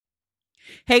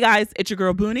Hey guys, it's your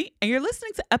girl Booney, and you're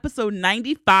listening to episode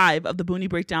 95 of the Booney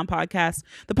Breakdown podcast.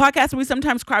 The podcast where we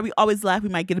sometimes cry, we always laugh, we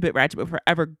might get a bit ratchet, but we're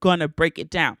forever gonna break it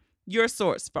down. Your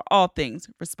source for all things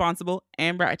responsible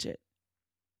and ratchet.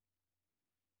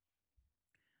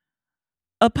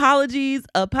 Apologies,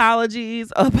 and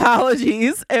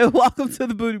welcome to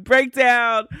the Booney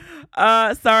Breakdown.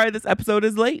 Sorry this episode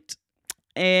is late,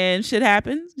 and shit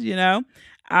happens, you know.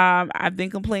 I've been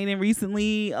complaining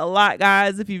recently a lot,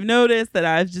 guys. If you've noticed that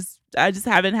I just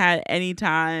haven't had any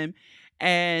time.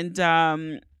 And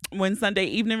when Sunday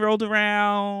evening rolled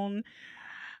around,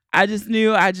 I just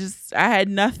knew I had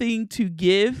nothing to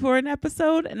give for an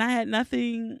episode, and I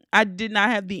did not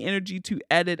have the energy to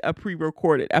edit a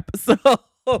pre-recorded episode.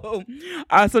 So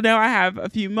now I have a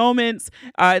few moments.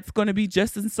 It's going to be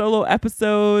just a solo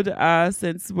episode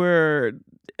since we're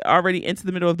already into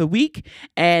the middle of the week,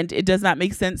 and it does not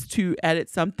make sense to edit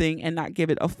something and not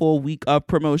give it a full week of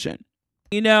promotion.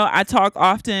 You know, I talk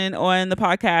often on the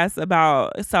podcast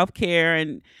about self-care,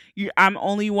 and I'm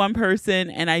only one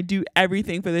person and I do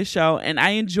everything for this show, and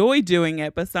I enjoy doing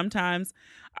it, but sometimes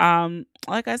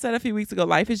like I said a few weeks ago,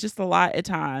 life is just a lot at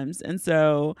times, and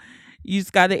so you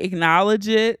just got to acknowledge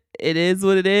it. It is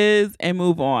what it is and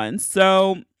move on.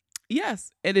 So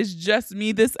yes, it is just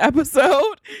me this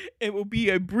episode. It will be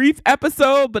a brief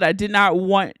episode, but I did not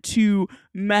want to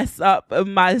mess up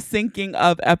my syncing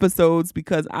of episodes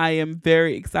because I am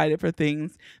very excited for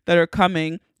things that are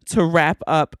coming to wrap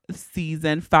up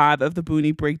season 5 of the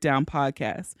Booney Breakdown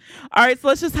podcast. All right, so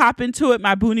let's just hop into it.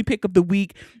 My Booney pick of the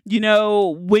week. You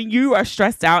know, when you are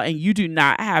stressed out and you do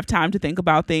not have time to think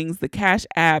about things, the Cash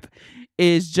App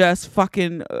is just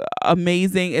fucking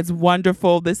amazing. It's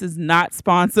wonderful. This is not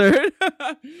sponsored.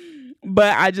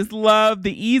 But I just love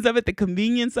the ease of it, the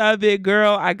convenience of it.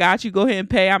 Girl, I got you. Go ahead and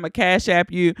pay. I'm a Cash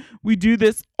App you. We do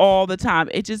this all the time.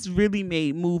 It just really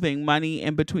made moving money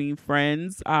in between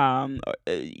friends, some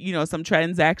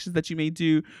transactions that you may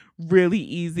do really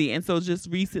easy. And so just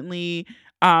recently,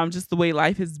 just the way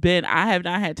life has been, I have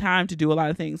not had time to do a lot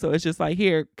of things. So it's just like,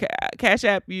 here, Cash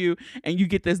App you, and you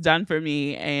get this done for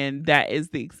me. And that is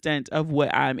the extent of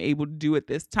what I'm able to do at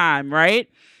this time, right?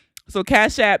 So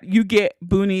Cash App, you get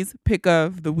Booney's pick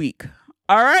of the week.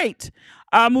 All right.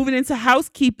 Moving into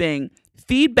housekeeping.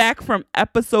 Feedback from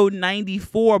episode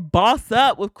 94, Boss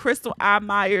Up with Crystal I.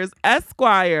 Myers,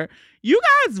 Esquire. You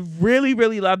guys really,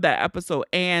 really loved that episode,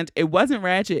 and it wasn't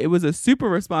ratchet. It was a super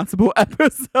responsible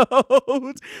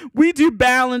episode. We do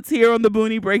balance here on the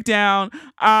Booney Breakdown.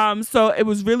 So it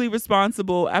was really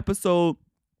responsible episode.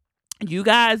 You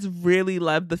guys really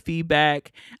loved the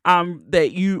feedback not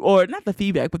the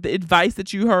feedback, but the advice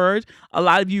that you heard. A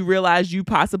lot of you realized you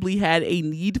possibly had a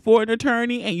need for an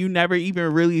attorney and you never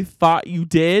even really thought you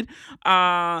did.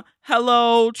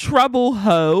 Hello, Trouble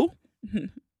Ho.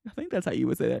 I think that's how you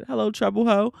would say that. Hello, Trouble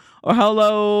Ho. Or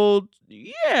hello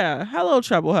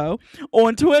Trouble Ho.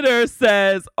 On Twitter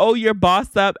says, oh, you're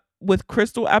bossed up with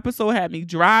Crystal episode had me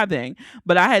driving,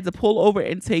 but I had to pull over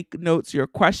and take notes. Your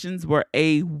questions were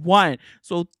A1.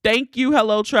 So thank you,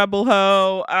 Hello Trouble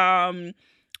Ho,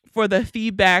 for the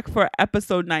feedback for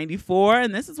episode 94.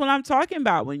 And this is what I'm talking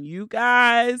about. When you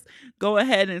guys go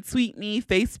ahead and tweet me,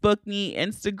 Facebook me,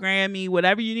 Instagram me,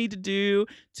 whatever you need to do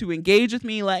to engage with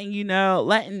me, letting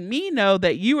me know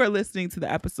that you are listening to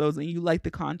the episodes and you like the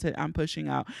content I'm pushing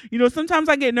out. You know, sometimes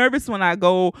I get nervous when I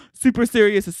go super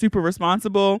serious or super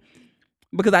responsible,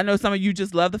 because I know some of you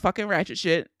just love the fucking ratchet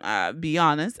shit. Be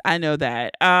honest. I know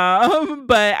that.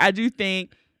 But I do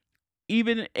think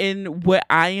even in what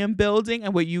I am building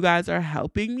and what you guys are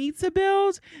helping me to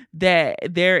build, that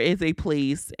there is a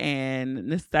place and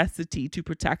necessity to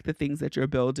protect the things that you're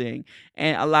building.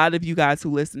 And a lot of you guys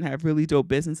who listen have really dope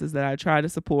businesses that I try to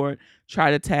support,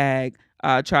 try to tag,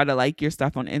 try to like your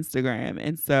stuff on Instagram.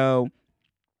 And so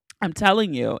I'm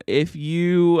telling you, if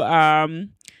you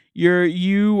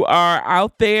you are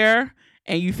out there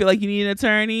and you feel like you need an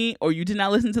attorney, or you did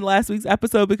not listen to last week's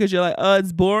episode because you're like, oh,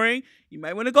 it's boring, you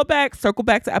might want to circle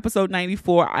back to episode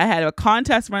 94. I had a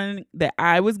contest running that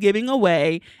I was giving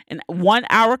away an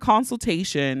 1-hour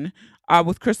consultation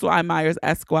with Crystal I. Myers,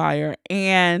 Esquire,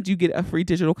 and you get a free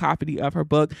digital copy of her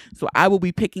book. So I will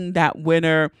be picking that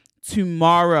winner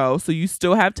tomorrow. So you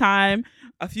still have time,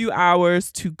 a few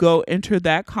hours to go enter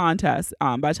that contest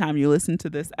by the time you listen to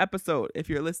this episode, if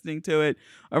you're listening to it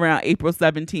around April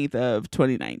 17th of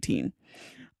 2019.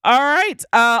 All right.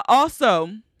 Also,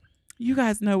 you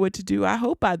guys know what to do. I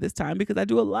hope by this time, because I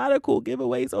do a lot of cool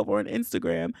giveaways over on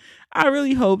Instagram. I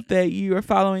really hope that you are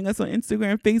following us on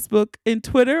Instagram, Facebook, and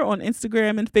Twitter. On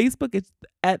Instagram and Facebook, it's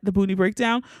at The Boonie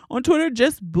Breakdown. On Twitter,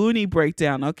 just Boonie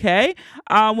Breakdown, okay?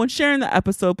 When sharing the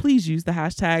episode, please use the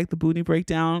hashtag The Boonie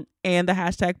Breakdown and the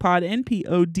hashtag PODIN,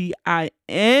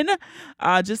 PODIN.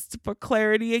 Just for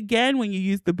clarity again, when you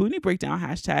use the Boonie Breakdown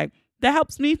hashtag, that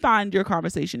helps me find your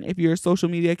conversation if your social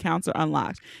media accounts are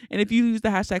unlocked. And if you use the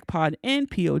hashtag PODIN,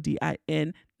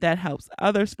 PODIN, that helps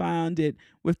others find it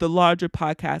with the larger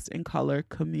podcast in color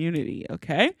community,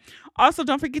 okay? Also,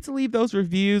 don't forget to leave those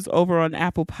reviews over on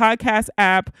Apple Podcast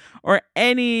app or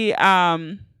any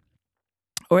podcast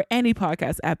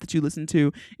app that you listen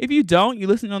to. If you don't, you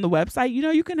listen on the website,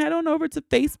 you can head on over to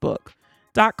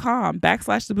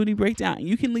Facebook.com/The Boonie Breakdown.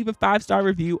 You can leave a 5-star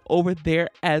review over there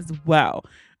as well.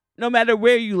 No matter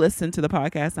where you listen to the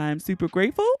podcast, I am super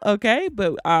grateful, okay?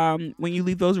 But when you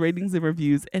leave those ratings and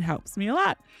reviews, it helps me a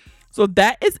lot. So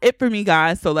that is it for me,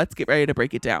 guys. So let's get ready to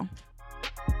break it down.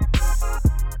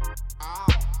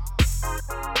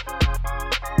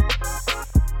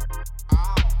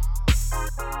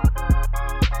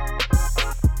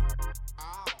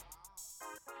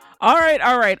 All right.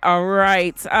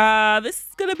 This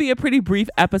is going to be a pretty brief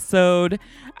episode.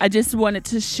 I just wanted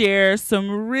to share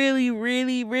some really,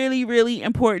 really, really, really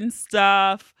important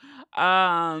stuff.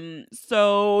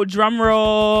 So drum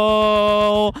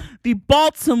roll. The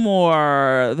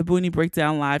Boonie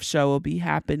Breakdown live show will be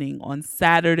happening on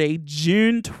Saturday,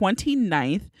 June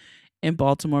 29th. In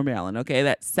Baltimore, Maryland. Okay,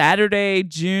 that's Saturday,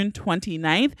 June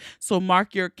 29th. So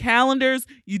mark your calendars.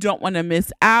 You don't want to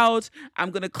miss out. I'm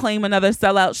going to claim another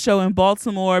sellout show in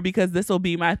Baltimore because this will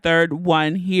be my third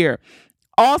one here.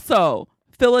 Also,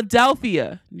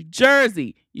 Philadelphia, New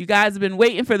Jersey. You guys have been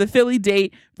waiting for the Philly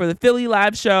date for the Philly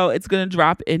live show. It's going to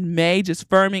drop in May, just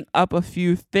firming up a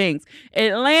few things.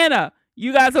 Atlanta,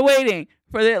 you guys are waiting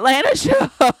for the Atlanta show.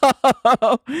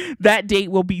 That date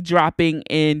will be dropping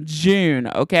in June.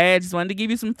 Okay. I just wanted to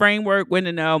give you some framework when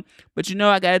to know, but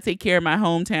I got to take care of my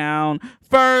hometown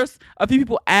first. A few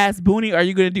people asked, Boonie, are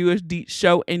you going to do a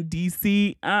show in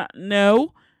DC?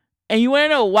 No. And you want to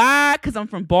know why? Because I'm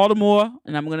from Baltimore,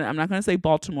 and I'm not going to say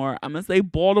Baltimore. I'm going to say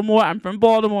Baltimore. I'm from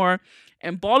Baltimore.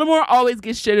 And Baltimore always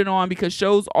gets shitted on because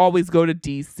shows always go to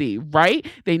DC, right?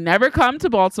 They never come to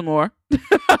Baltimore.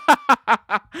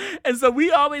 And so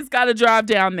we always got to drive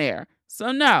down there.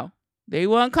 So no, they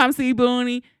won't come see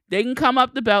Boonie. They can come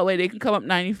up the Beltway. They can come up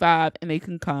 95 and they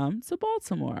can come to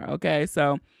Baltimore. Okay.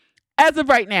 So as of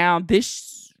right now,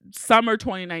 this summer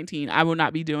 2019, I will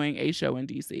not be doing a show in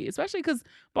DC, especially because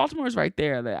Baltimore is right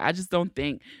there. I just don't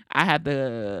think I have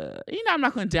I'm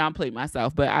not going to downplay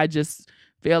myself, but I just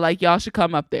feel like y'all should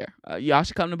come up there. Y'all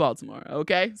should come to Baltimore.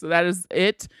 Okay. So that is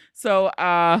it. So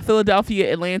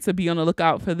Philadelphia, Atlanta, be on the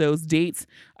lookout for those dates.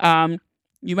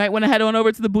 You might want to head on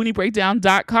over to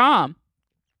theboonieBreakdown.com.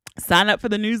 Sign up for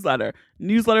the newsletter.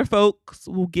 Newsletter folks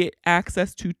will get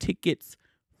access to tickets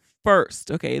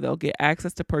first. Okay. They'll get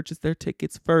access to purchase their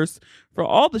tickets first for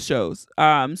all the shows.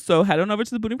 So head on over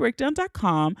to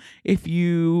theboonieBreakdown.com. If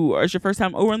it's your first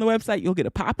time over on the website, you'll get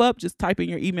a pop-up. Just type in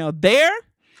your email there.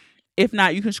 If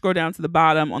not, you can scroll down to the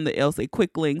bottom it'll say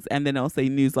quick links, and then it'll say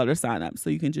newsletter sign up. So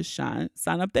you can just sign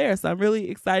up there. So I'm really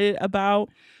excited about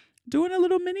doing a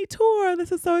little mini tour.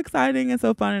 This is so exciting and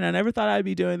so fun. And I never thought I'd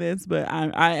be doing this, but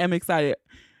I am excited.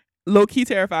 Low key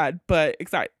terrified, but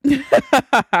excited.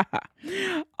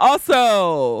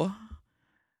 Also,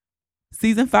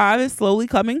 season 5 is slowly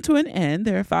coming to an end.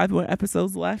 There are 5 more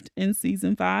episodes left in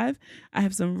season 5. I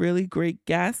have some really great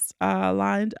guests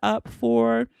lined up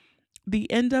for the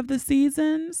end of the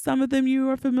season. Some of them you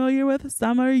are familiar with,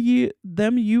 some are you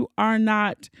are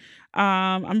not.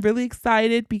 I'm really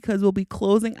excited because we'll be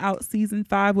closing out season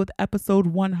 5 with episode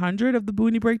 100 of the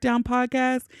Boonie Breakdown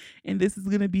podcast, and this is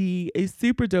going to be a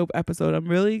super dope episode. I'm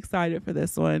really excited for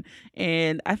this one,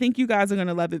 and I think you guys are going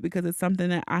to love it because it's something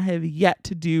that I have yet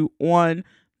to do on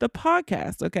the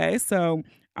podcast. Okay, so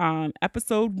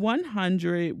episode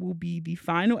 100 will be the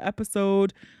final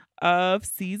episode of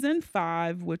season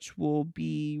 5, which will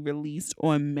be released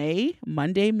on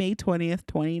Monday, May 20th,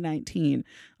 2019.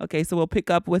 Okay, so we'll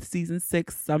pick up with season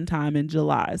 6 sometime in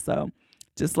July. So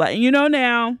just letting you know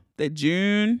now that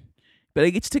June,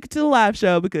 better get your ticket to the live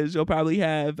show because you'll probably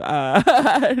have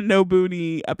no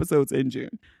Boonie episodes in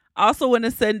June. I also want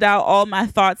to send out all my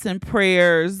thoughts and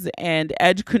prayers and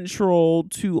edge control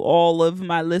to all of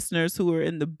my listeners who are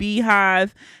in the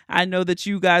Beehive. I know that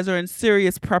you guys are in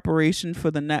serious preparation for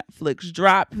the Netflix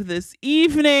drop this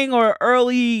evening or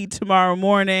early tomorrow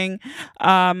morning.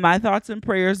 My thoughts and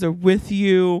prayers are with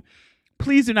you.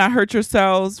 please do not hurt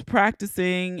yourselves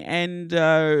practicing and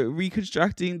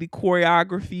reconstructing the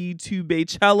choreography to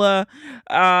Beychella.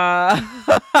 I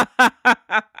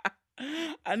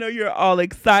know you're all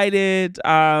excited.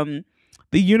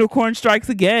 The unicorn strikes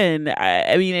again.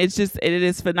 I mean, it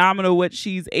is phenomenal what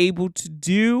she's able to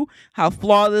do, how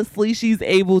flawlessly she's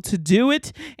able to do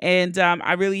it. And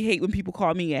I really hate when people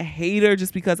call me a hater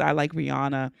just because I like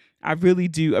Rihanna. I really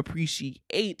do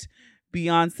appreciate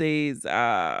Beyonce's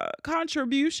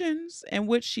contributions and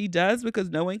what she does, because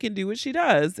no one can do what she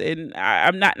does. And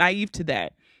I'm not naive to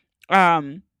that.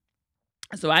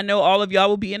 So I know all of y'all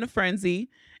will be in a frenzy.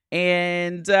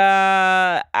 And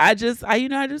I just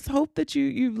hope that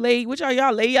you've laid, which are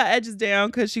y'all lay your edges down,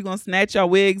 because she gonna snatch your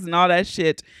wigs and all that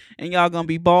shit, and y'all gonna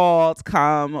be bald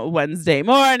come Wednesday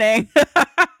morning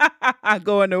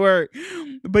going to work.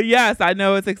 But yes, I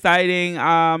know it's exciting.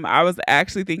 I was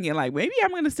actually thinking like maybe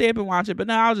I'm gonna stay up and watch it, but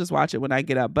no, I'll just watch it when I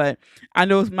get up. But I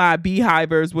know my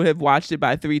beehivers would have watched it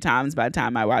by 3 times by the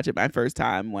time I watch it my first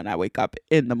time when I wake up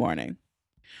in the morning.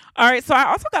 All right, so I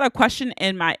also got a question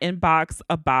in my inbox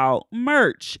about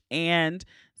merch, and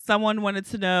someone wanted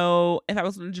to know if I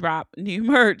was going to drop new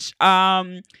merch.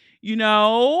 I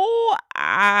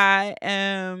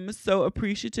am so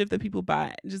appreciative that people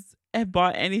have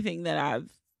bought anything that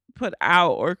I've put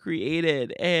out or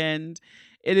created, and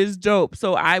it is dope.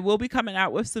 So I will be coming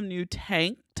out with some new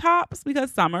tank tops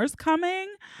because summer's coming.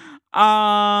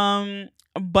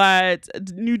 But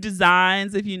new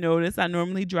designs, if you notice, I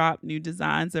normally drop new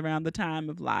designs around the time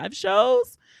of live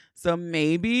shows. So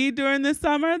maybe during the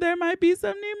summer there might be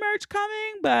some new merch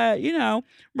coming. But,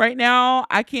 right now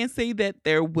I can't say that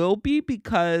there will be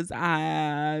because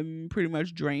I'm pretty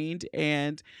much drained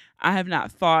and I have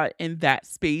not thought in that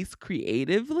space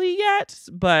creatively yet.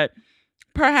 But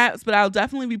I'll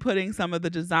definitely be putting some of the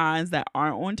designs that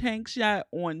aren't on tanks yet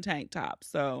on tank tops.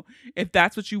 So if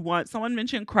that's what you want, someone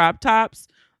mentioned crop tops.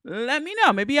 Let me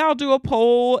know. Maybe I'll do a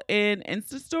poll in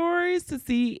Insta stories to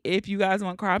see if you guys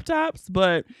want crop tops.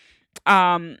 But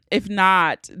if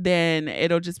not, then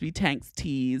it'll just be tanks,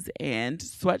 tees, and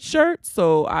sweatshirts.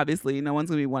 So obviously no one's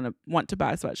gonna want to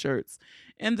buy sweatshirts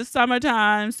in the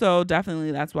summertime. So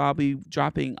definitely that's why I'll be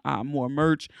dropping more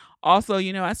merch. Also,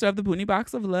 I still have the Boonie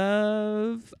Box of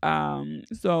Love.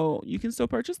 So you can still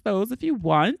purchase those if you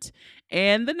want.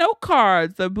 And the note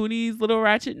cards, the Boonies Little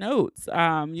Ratchet Notes.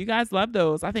 You guys love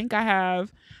those. I think I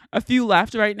have a few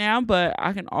left right now, but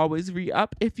I can always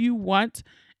re-up if you want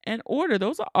an order.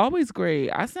 Those are always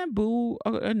great. I sent Boo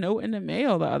a note in the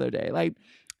mail the other day. Like,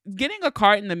 getting a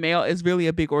card in the mail is really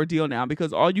a big ordeal now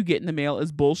because all you get in the mail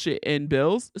is bullshit and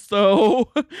bills. So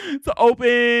to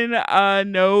open a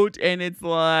note and it's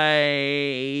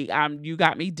like, you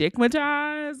got me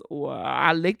dickmatized or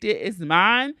I licked it, it's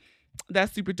mine.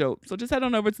 That's super dope. So just head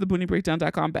on over to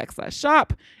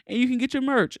thebooniebreakdown.com/shop and you can get your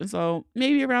merch. And so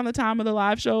maybe around the time of the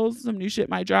live shows, some new shit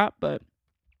might drop. But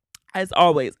as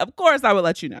always, of course, I will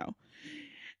let you know.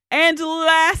 And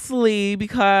lastly,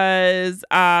 because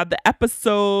the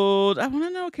episode, I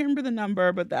can't remember the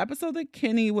number, but the episode that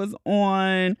Kenny was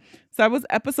on, so that was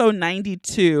episode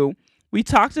 92. We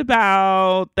talked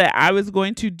about that I was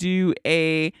going to do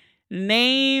a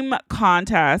name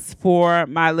contest for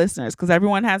my listeners because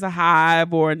everyone has a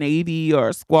hive or a navy or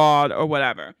a squad or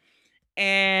whatever.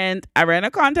 And I ran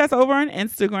a contest over on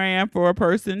Instagram for a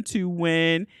person to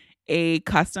win a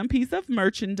custom piece of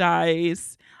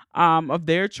merchandise of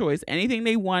their choice. Anything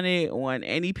they wanted on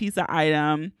any piece of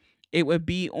item, it would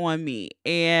be on me.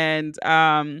 And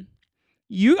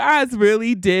you guys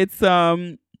really did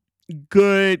some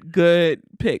good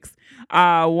picks.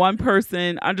 One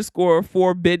person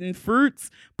 _forbidden fruits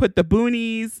put the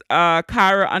boonies.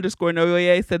 Kyra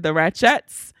 _Noe said the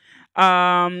ratchets.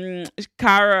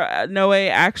 Kyra Noe,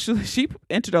 actually, she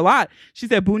entered a lot. She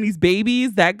said Boonies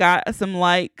babies, that got some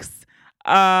likes.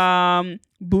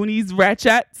 Boonies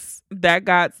ratchets, that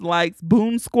got likes.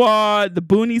 Boon Squad, the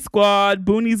Boonie Squad,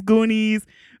 Boonies Goonies.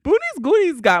 Boonies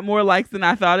Goonies got more likes than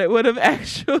I thought it would have,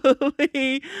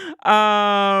 actually.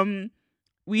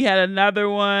 We had another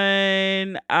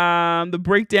one, the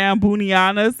Breakdown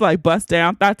Boonianas, like Bust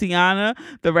Down Tatiana,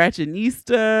 the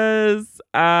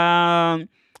Ratchetistas,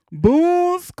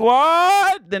 Boon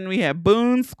Squad. Then we have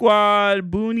Boon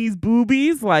Squad, Boonies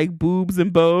Boobies, like boobs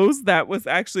and bows. That was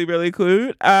actually really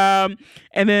cool. And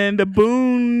then the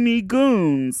Boonie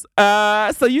Goons.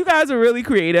 So you guys are really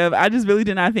creative. I just really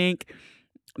did not think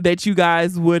that you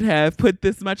guys would have put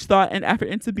this much thought and effort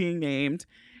into being named.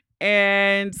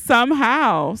 And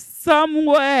somehow, some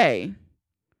way,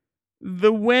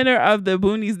 the winner of the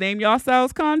Boonies Name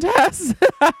Yourselves contest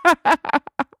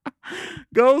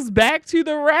goes back to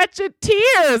the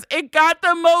Ratcheteers. It got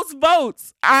the most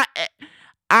votes. I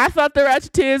thought the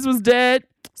Ratcheteers was dead.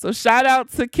 So shout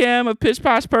out to Kim of Pish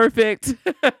Posh Perfect.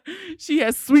 She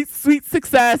has sweet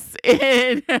success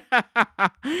in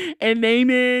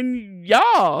naming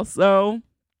y'all. So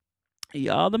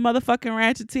y'all the motherfucking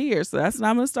Ratcheteers. So that's what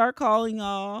I'm gonna start calling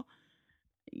y'all.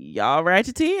 Y'all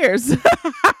Ratcheteers.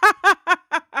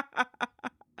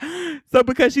 So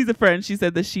because she's a friend, she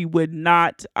said that she would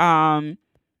not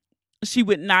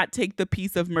take the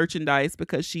piece of merchandise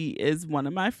because she is one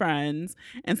of my friends.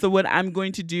 And so what I'm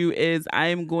going to do is I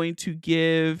am going to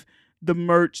give the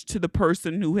merch to the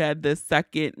person who had the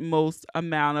second most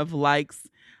amount of likes.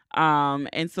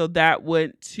 And so that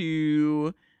went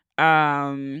to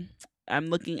I'm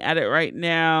looking at it right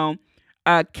now.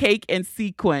 Cake and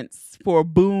Sequence for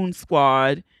Boon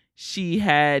Squad. She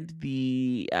had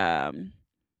the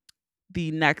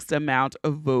next amount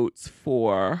of votes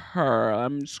for her.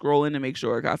 I'm scrolling to make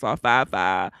sure I saw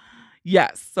 5.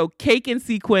 Yes. So Cake and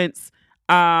Sequence.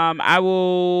 I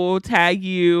will tag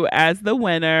you as the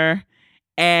winner,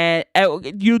 and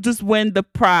you just win the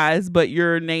prize, but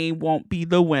your name won't be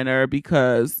the winner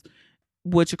because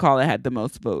had the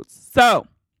most votes. So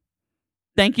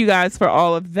thank you guys for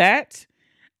all of that.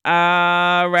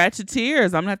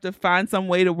 Ratcheteers. I'm gonna have to find some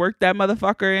way to work that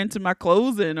motherfucker into my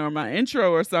closing or my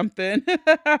intro or something.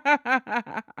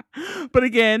 But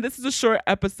again, this is a short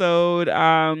episode.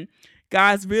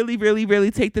 Guys, really, really,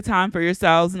 really take the time for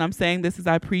yourselves. And I'm saying this as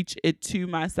I preach it to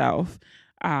myself.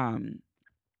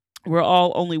 We're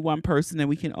all only one person and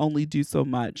we can only do so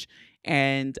much.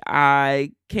 And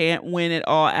I can't win at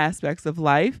all aspects of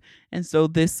life. And so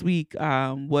this week,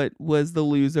 what was the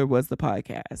loser was the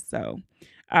podcast. So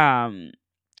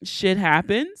shit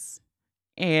happens,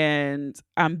 and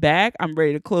I'm back. I'm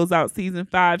ready to close out season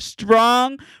 5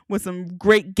 strong with some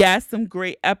great guests, some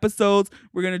great episodes.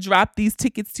 We're gonna drop these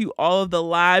tickets to all of the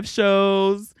live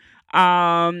shows,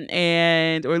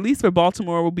 and or at least for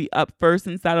Baltimore will be up first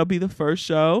since that'll be the first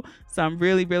show. So I'm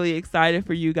really, really excited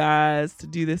for you guys to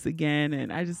do this again,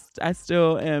 and I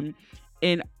still am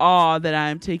in awe that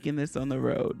I'm taking this on the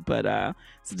road. But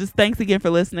so just thanks again for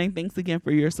listening. Thanks again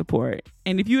for your support.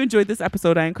 And if you enjoyed this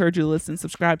episode, I encourage you to listen,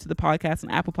 subscribe to the podcast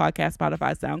on Apple Podcasts,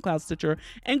 Spotify, SoundCloud, Stitcher,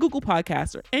 and Google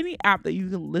Podcasts, or any app that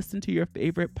you can listen to your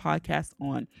favorite podcast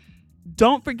on.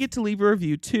 Don't forget to leave a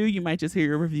review too. You might just hear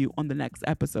your review on the next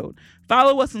episode.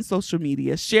 Follow us on social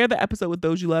media. Share the episode with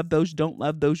those you love, those you don't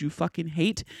love, those you fucking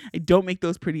hate. And don't make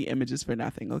those pretty images for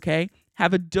nothing, okay?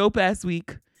 Have a dope ass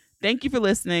week. Thank you for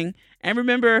listening. And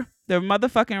remember, the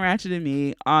motherfucking ratchet in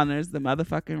me honors the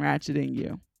motherfucking ratchet in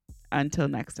you. Until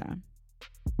next time.